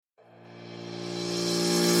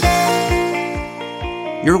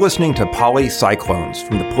You're listening to Polycyclones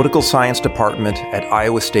from the Political Science Department at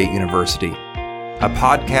Iowa State University, a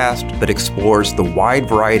podcast that explores the wide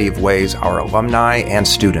variety of ways our alumni and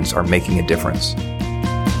students are making a difference.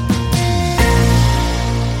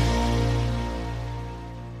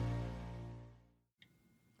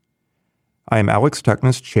 I am Alex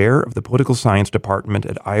Tuckness, Chair of the Political Science Department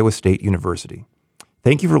at Iowa State University.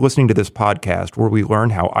 Thank you for listening to this podcast where we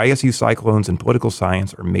learn how ISU cyclones and political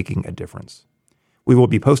science are making a difference. We will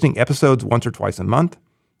be posting episodes once or twice a month,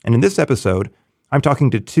 and in this episode, I'm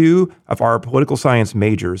talking to two of our political science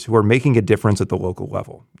majors who are making a difference at the local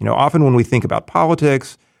level. Often when we think about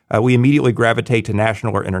politics, we immediately gravitate to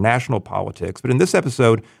national or international politics, but in this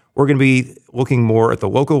episode, we're going to be looking more at the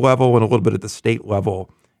local level and a little bit at the state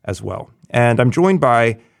level as well. And I'm joined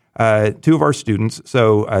by two of our students.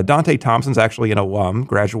 So Daunte Thompson's actually an alum,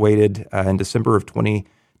 graduated in December of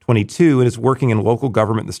 2022 and is working in local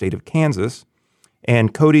government in the state of Kansas.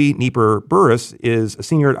 And Cody Neeper Burris is a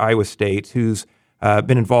senior at Iowa State who's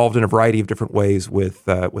been involved in a variety of different ways with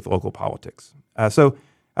local politics. So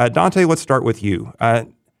Daunte, let's start with you.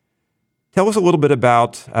 Tell us a little bit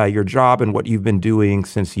about your job and what you've been doing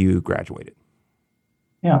since you graduated.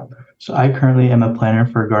 Yeah, so I currently am a planner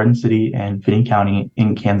for Garden City and Finney County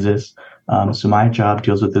in Kansas. So my job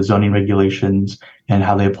deals with the zoning regulations and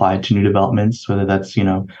how they apply to new developments, whether that's,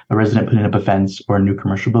 a resident putting up a fence or a new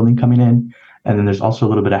commercial building coming in. And then there's also a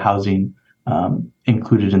little bit of housing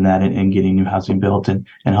included in that and getting new housing built and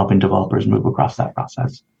helping developers move across that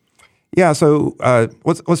process. Yeah, so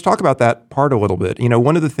let's talk about that part a little bit.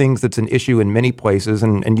 One of the things that's an issue in many places,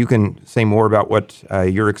 and you can say more about what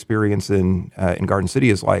your experience in Garden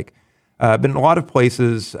City is like, but in a lot of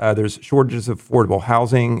places, there's shortages of affordable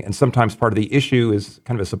housing, and sometimes part of the issue is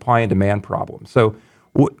kind of a supply and demand problem. So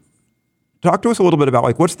talk to us a little bit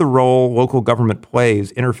about what's the role local government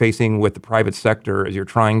plays interfacing with the private sector as you're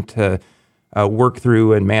trying to work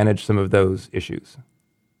through and manage some of those issues.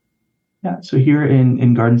 Yeah, so here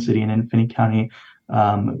in Garden City and in Finney County,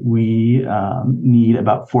 we need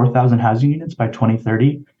about 4,000 housing units by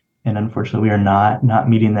 2030. And unfortunately, we are not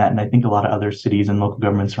meeting that. And I think a lot of other cities and local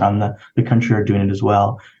governments around the country are doing it as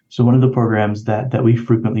well. So one of the programs that we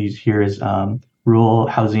frequently use here is rural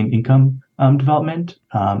housing income development,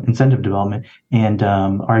 incentive development, and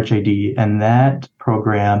RHID. And that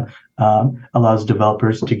program allows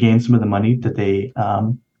developers to gain some of the money that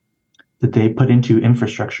they put into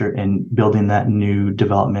infrastructure and building that new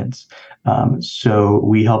developments. So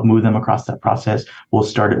we help move them across that process. We'll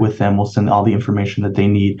start it with them. We'll send all the information that they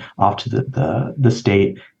need off to the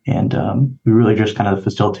state. And we really just kind of the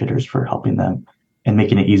facilitators for helping them and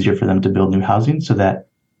making it easier for them to build new housing so that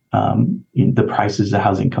the prices of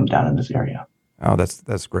housing come down in this area. Oh,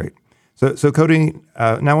 that's great. So Cody,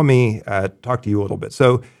 now let me talk to you a little bit.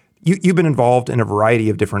 So you've been involved in a variety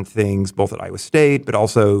of different things, both at Iowa State, but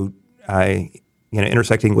also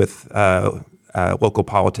intersecting with local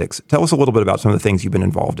politics. Tell us a little bit about some of the things you've been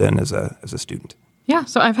involved in as a student. Yeah,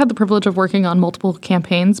 so I've had the privilege of working on multiple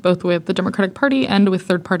campaigns, both with the Democratic Party and with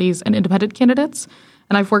third parties and independent candidates.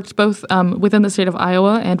 And I've worked both within the state of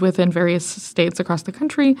Iowa and within various states across the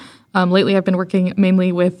country. Lately, I've been working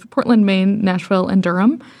mainly with Portland, Maine, Nashville, and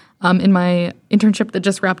Durham in my internship that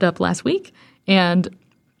just wrapped up last week. And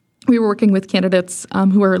we were working with candidates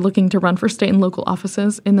who are looking to run for state and local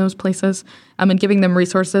offices in those places and giving them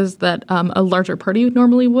resources that a larger party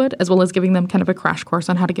normally would, as well as giving them kind of a crash course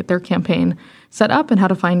on how to get their campaign set up and how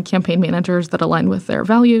to find campaign managers that align with their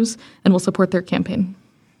values and will support their campaign.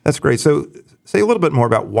 That's great. So say a little bit more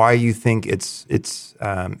about why you think it's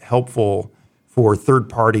helpful for third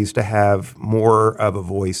parties to have more of a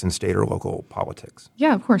voice in state or local politics.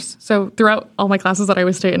 Yeah, of course. So throughout all my classes at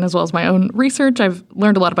Iowa State and as well as my own research, I've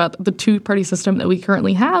learned a lot about the two-party system that we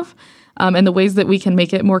currently have and the ways that we can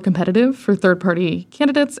make it more competitive for third-party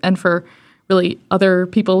candidates and for really other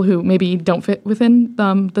people who maybe don't fit within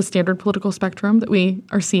the standard political spectrum that we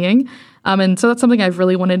are seeing. And so that's something I've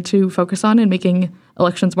really wanted to focus on in making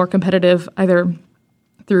elections more competitive, either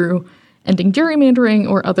through ending gerrymandering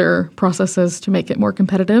or other processes to make it more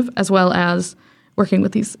competitive, as well as working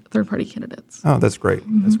with these third-party candidates. Oh, that's great.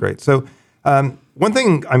 Mm-hmm. That's great. So one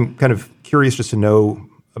thing I'm kind of curious just to know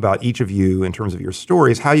about each of you in terms of your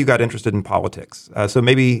story is how you got interested in politics. So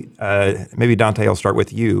maybe Daunte, I'll start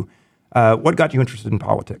with you. What got you interested in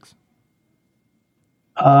politics?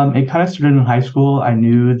 It kind of started in high school. I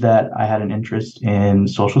knew that I had an interest in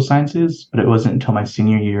social sciences, but it wasn't until my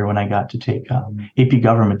senior year when I got to take AP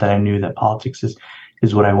Government that I knew that politics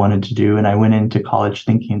is what I wanted to do. And I went into college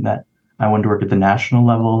thinking that I wanted to work at the national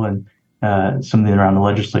level and something around the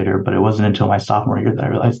legislature. But it wasn't until my sophomore year that I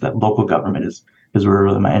realized that local government is where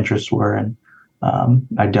really my interests were. And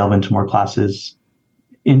I delve into more classes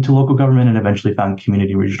into local government and eventually found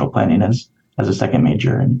community regional planning as a second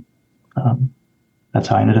major. And that's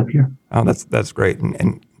how I ended up here. Oh, that's great.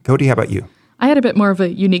 And Cody, how about you? I had a bit more of a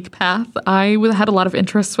unique path. I had a lot of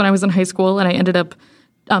interests when I was in high school, and I ended up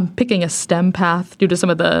picking a STEM path due to some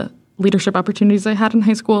of the leadership opportunities I had in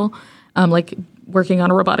high school, like working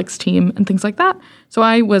on a robotics team and things like that. So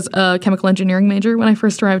I was a chemical engineering major when I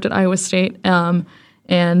first arrived at Iowa State,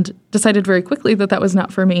 and decided very quickly that was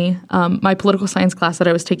not for me. My political science class that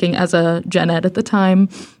I was taking as a gen ed at the time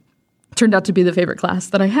turned out to be the favorite class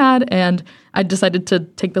that I had, and I decided to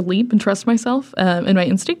take the leap and trust myself in my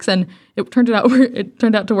instincts, and it turned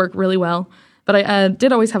out to work really well. But I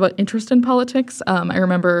did always have an interest in politics. I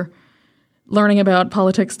remember learning about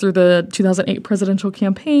politics through the 2008 presidential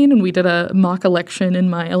campaign, and we did a mock election in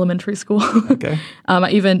my elementary school. Okay.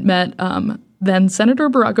 I even met then Senator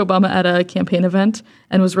Barack Obama at a campaign event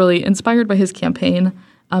and was really inspired by his campaign,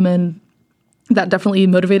 and that definitely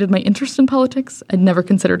motivated my interest in politics. I'd never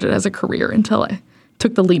considered it as a career until I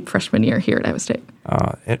took the leap freshman year here at Iowa State.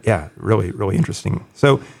 Yeah, really, really interesting.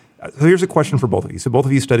 So here's a question for both of you. So both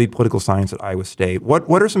of you studied political science at Iowa State.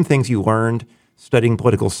 What are some things you learned studying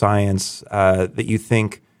political science that you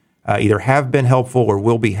think either have been helpful or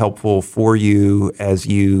will be helpful for you as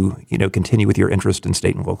you continue with your interest in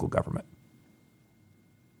state and local government?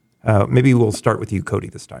 Maybe we'll start with you, Cody,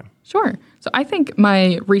 this time. Sure. So I think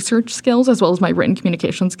my research skills as well as my written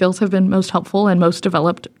communication skills have been most helpful and most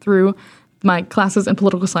developed through my classes in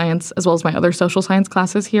political science as well as my other social science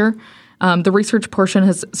classes here. The research portion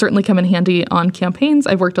has certainly come in handy on campaigns.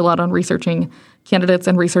 I've worked a lot on researching candidates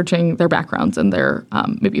and researching their backgrounds and their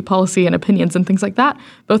maybe policy and opinions and things like that,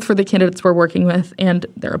 both for the candidates we're working with and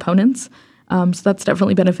their opponents. So that's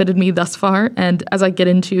definitely benefited me thus far. And as I get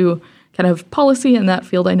into kind of policy in that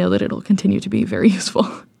field, I know that it'll continue to be very useful.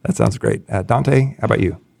 That sounds great. Daunte, how about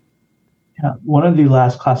you? Yeah, one of the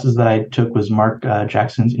last classes that I took was Mark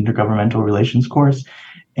Jackson's Intergovernmental Relations course.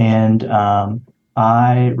 And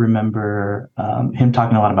I remember him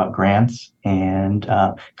talking a lot about grants and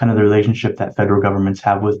kind of the relationship that federal governments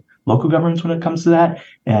have with local governments when it comes to that.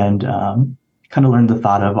 And kind of learned the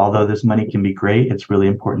thought of, although this money can be great, it's really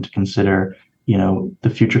important to consider the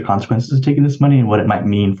future consequences of taking this money and what it might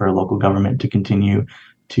mean for a local government to continue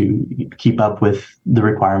to keep up with the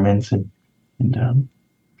requirements and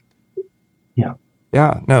yeah.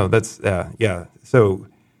 Yeah, no, that's yeah. So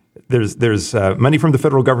there's money from the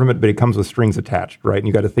federal government, but it comes with strings attached, right? And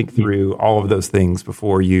you got to think through all of those things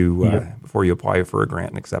before you apply for a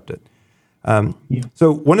grant and accept it.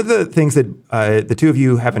 So one of the things that the two of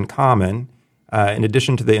you have in common, in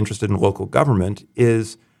addition to the interest in local government,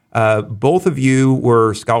 is both of you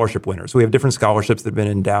were scholarship winners. So we have different scholarships that have been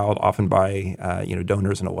endowed often by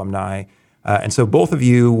donors and alumni. And so both of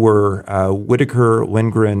you were Whitaker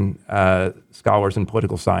Lindgren scholars in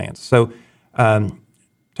political science. So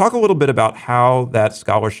talk a little bit about how that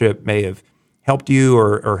scholarship may have helped you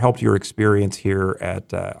or helped your experience here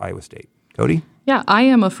at Iowa State. Cody? Yeah, I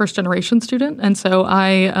am a first-generation student, and so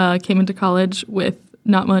I came into college with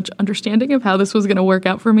not much understanding of how this was going to work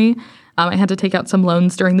out for me. I had to take out some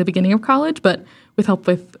loans during the beginning of college, but with help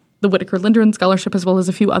with the Whitaker Lindgren Scholarship as well as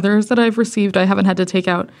a few others that I've received, I haven't had to take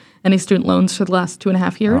out any student loans for the last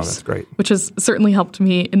 2.5 years. Oh, that's great. Which has certainly helped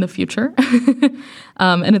me in the future.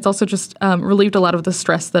 And it's also just relieved a lot of the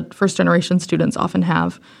stress that first-generation students often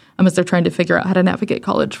have as they're trying to figure out how to navigate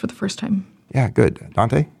college for the first time. Yeah, good.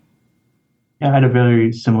 Daunte? Yeah, I had a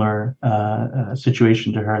very similar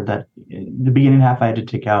situation to her that in the beginning half I had to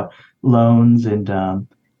take out loans and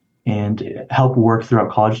help work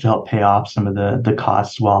throughout college to help pay off some of the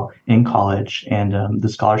costs while in college. And the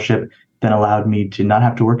scholarship then allowed me to not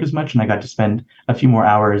have to work as much, and I got to spend a few more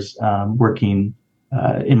hours working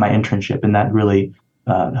in my internship, and that really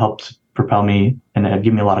helped propel me and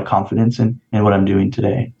give me a lot of confidence in what I'm doing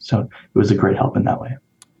today. So it was a great help in that way.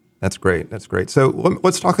 That's great. That's great. So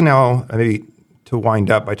let's talk now, maybe to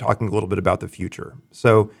wind up by talking a little bit about the future.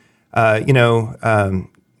 So,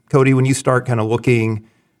 Cody, when you start kind of looking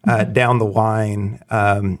down the line,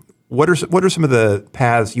 what are some of the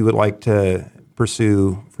paths you would like to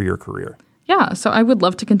pursue for your career? Yeah, so I would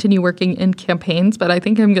love to continue working in campaigns, but I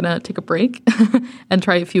think I'm going to take a break and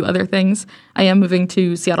try a few other things. I am moving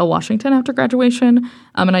to Seattle, Washington after graduation,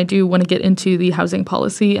 and I do want to get into the housing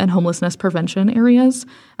policy and homelessness prevention areas.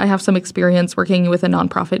 I have some experience working with a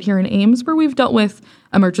nonprofit here in Ames where we've dealt with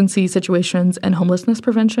emergency situations and homelessness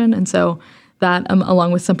prevention, and so that,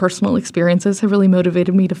 along with some personal experiences, have really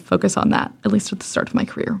motivated me to focus on that, at least at the start of my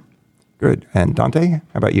career. Good. And Daunte, how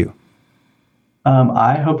about you?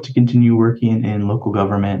 I hope to continue working in local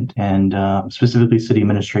government and specifically city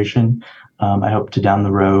administration. I hope to down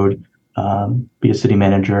the road be a city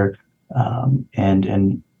manager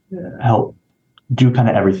and help do kind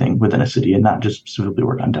of everything within a city and not just specifically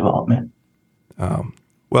work on development.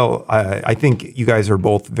 Well, I think you guys are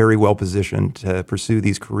both very well positioned to pursue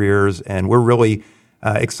these careers, and we're really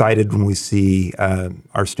excited when we see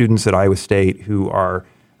our students at Iowa State who are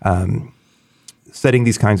setting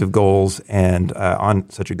these kinds of goals and on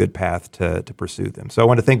such a good path to pursue them. So I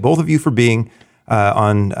want to thank both of you for being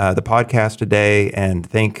on the podcast today, and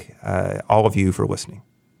thank all of you for listening.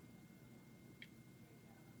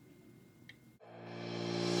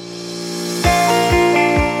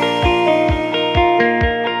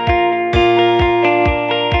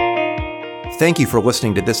 Thank you for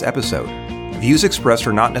listening to this episode. Views expressed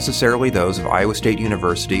are not necessarily those of Iowa State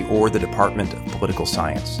University or the Department of Political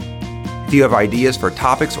Science. If you have ideas for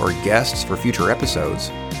topics or guests for future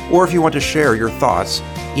episodes, or if you want to share your thoughts,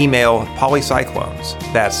 email polycyclones,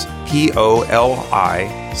 that's POLICYCLONES,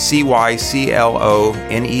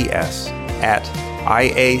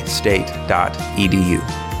 @iastate.edu.